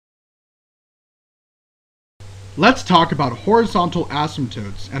Let's talk about horizontal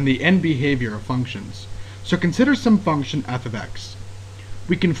asymptotes and the end behavior of functions. So consider some function f of x.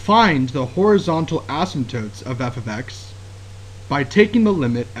 We can find the horizontal asymptotes of f of x by taking the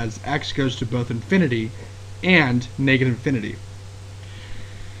limit as x goes to both infinity and negative infinity.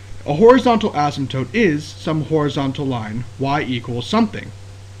 A horizontal asymptote is some horizontal line y equals something.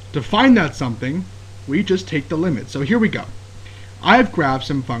 To find that something, we just take the limit. So here we go. I have graphed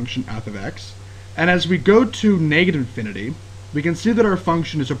some function f of x, and as we go to negative infinity, we can see that our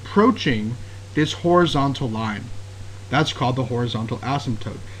function is approaching this horizontal line. That's called the horizontal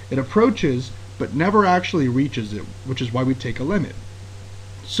asymptote. It approaches but never actually reaches it, which is why we take a limit.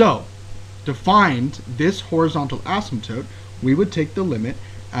 So, to find this horizontal asymptote, we would take the limit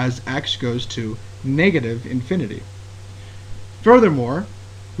as x goes to negative infinity. Furthermore,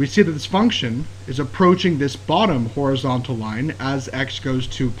 we see that this function is approaching this bottom horizontal line as x goes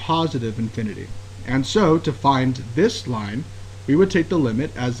to positive infinity. And so, to find this line, we would take the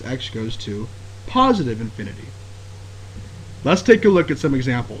limit as x goes to positive infinity. Let's take a look at some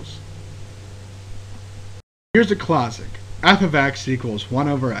examples. Here's a classic. F of x equals 1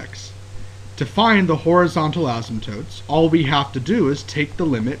 over x. To find the horizontal asymptotes, all we have to do is take the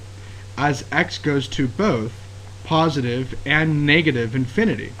limit as x goes to both positive and negative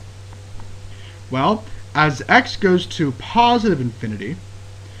infinity. Well, as x goes to positive infinity,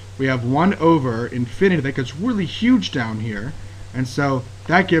 we have 1 over infinity that gets really huge down here, and so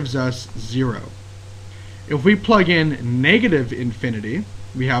that gives us 0. If we plug in negative infinity,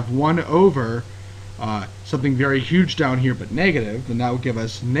 we have 1 over something very huge down here but negative, and that will give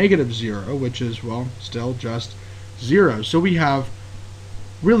us negative 0, which is, well, still just 0. So we have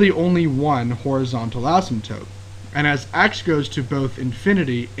really only one horizontal asymptote. And as x goes to both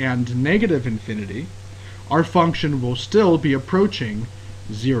infinity and negative infinity, our function will still be approaching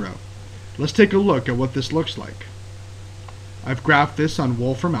 0. Let's take a look at what this looks like. I've graphed this on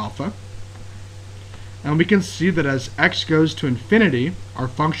Wolfram Alpha, and we can see that as x goes to infinity, our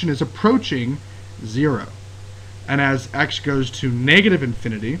function is approaching 0. And as x goes to negative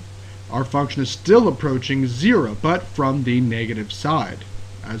infinity, our function is still approaching 0, but from the negative side,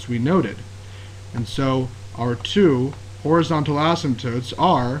 as we noted. And so our two horizontal asymptotes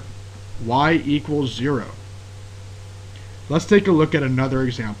are y equals 0. Let's take a look at another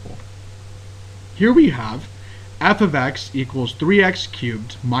example. Here we have f of x equals 3x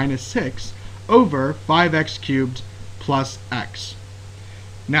cubed minus 6 over 5x cubed plus x.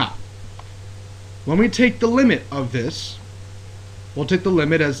 Now, when we take the limit of this, we'll take the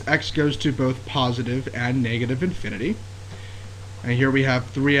limit as x goes to both positive and negative infinity. And here we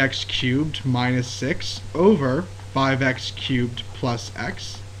have 3x cubed minus 6 over 5x cubed plus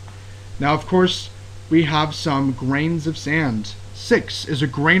x. Now, of course, we have some grains of sand. 6 is a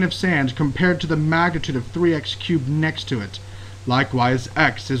grain of sand compared to the magnitude of 3x cubed next to it. Likewise,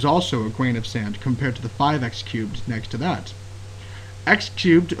 x is also a grain of sand compared to the 5x cubed next to that. X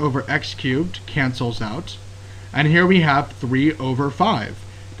cubed over x cubed cancels out, and here we have 3 over 5.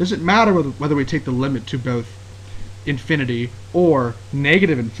 Doesn't matter whether we take the limit to both infinity or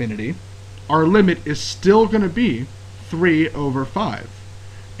negative infinity, our limit is still going to be 3 over 5.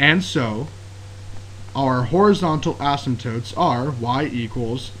 And so, our horizontal asymptotes are y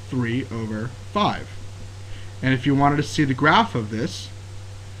equals 3 over 5. And if you wanted to see the graph of this,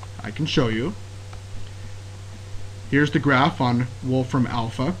 I can show you. Here's the graph on Wolfram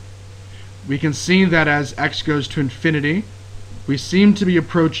Alpha. We can see that as x goes to infinity, we seem to be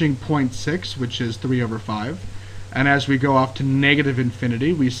approaching 0.6, which is 3 over 5. And as we go off to negative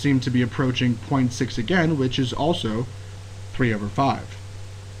infinity, we seem to be approaching 0.6 again, which is also 3 over 5.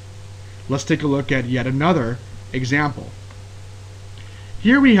 Let's take a look at yet another example.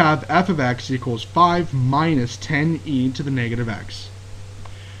 Here we have f of x equals 5 minus 10e to the negative x.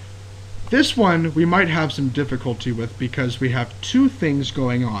 This one we might have some difficulty with because we have two things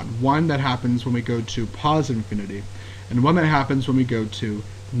going on. One that happens when we go to positive infinity, and one that happens when we go to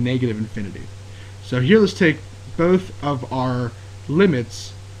negative infinity. So here let's take both of our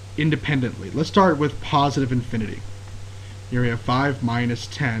limits independently. Let's start with positive infinity. Here we have 5 minus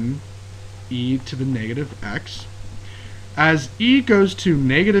 10 e to the negative x. As e goes to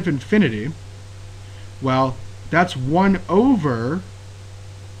negative infinity, well, that's 1 over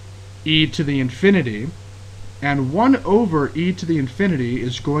e to the infinity, and 1 over e to the infinity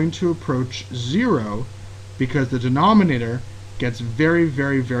is going to approach 0 because the denominator gets very,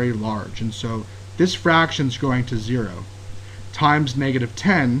 very, very large, and so this fraction is going to 0. Times negative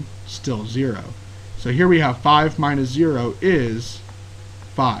 10, still 0. So here we have 5 minus 0 is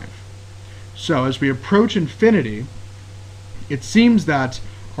 5. So as we approach infinity, it seems that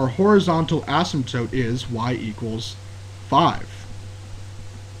our horizontal asymptote is y equals 5.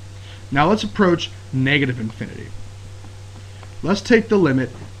 Now let's approach negative infinity. Let's take the limit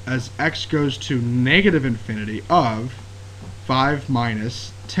as x goes to negative infinity of 5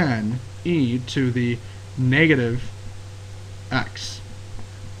 minus 10 e to the negative x.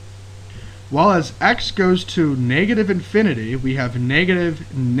 Well, as x goes to negative infinity, we have negative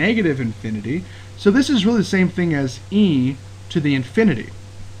infinity. So this is really the same thing as e to the infinity.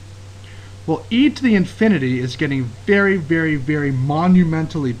 Well, e to the infinity is getting very, very, very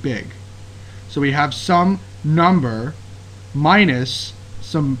monumentally big. So we have some number minus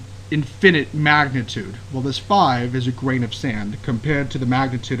some infinite magnitude. Well, this 5 is a grain of sand compared to the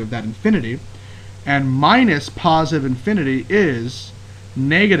magnitude of that infinity. And minus positive infinity is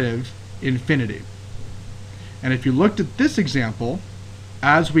negative infinity. And if you looked at this example,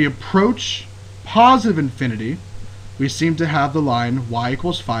 as we approach positive infinity, we seem to have the line y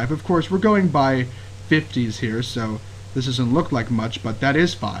equals 5. Of course, we're going by 50s here, so this doesn't look like much, but that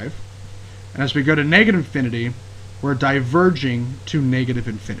is 5. And as we go to negative infinity, we're diverging to negative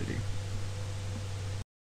infinity.